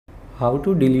How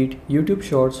to delete YouTube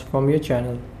shorts from your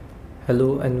channel.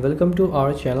 Hello and welcome to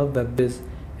our channel Whizz.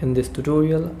 In this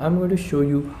tutorial, I'm going to show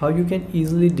you how you can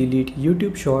easily delete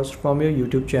YouTube shorts from your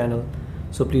YouTube channel.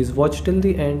 So please watch till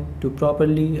the end to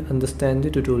properly understand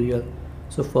the tutorial.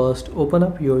 So first open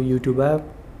up your YouTube app,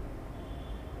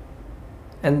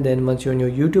 and then once you're on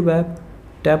your YouTube app,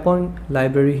 tap on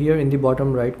library here in the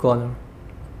bottom right corner.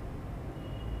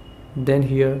 Then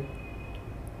here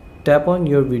tap on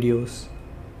your videos,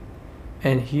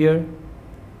 and here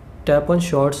tap on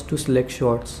shorts to select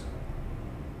shorts.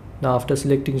 Now after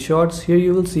selecting shorts, here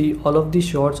you will see all of the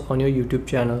shorts on your YouTube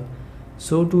channel.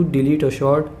 So to delete a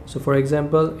short, so for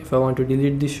example, if I want to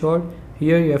delete this short,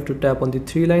 here you have to tap on the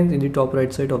three lines in the top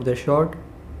right side of the short,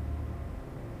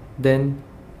 then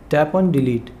tap on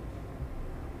delete,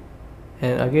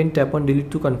 and again tap on delete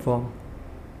to confirm,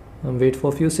 and wait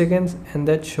for a few seconds and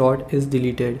that short is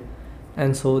deleted.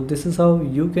 And so this is how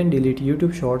you can delete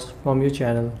YouTube shorts from your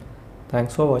channel.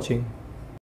 Thanks for watching.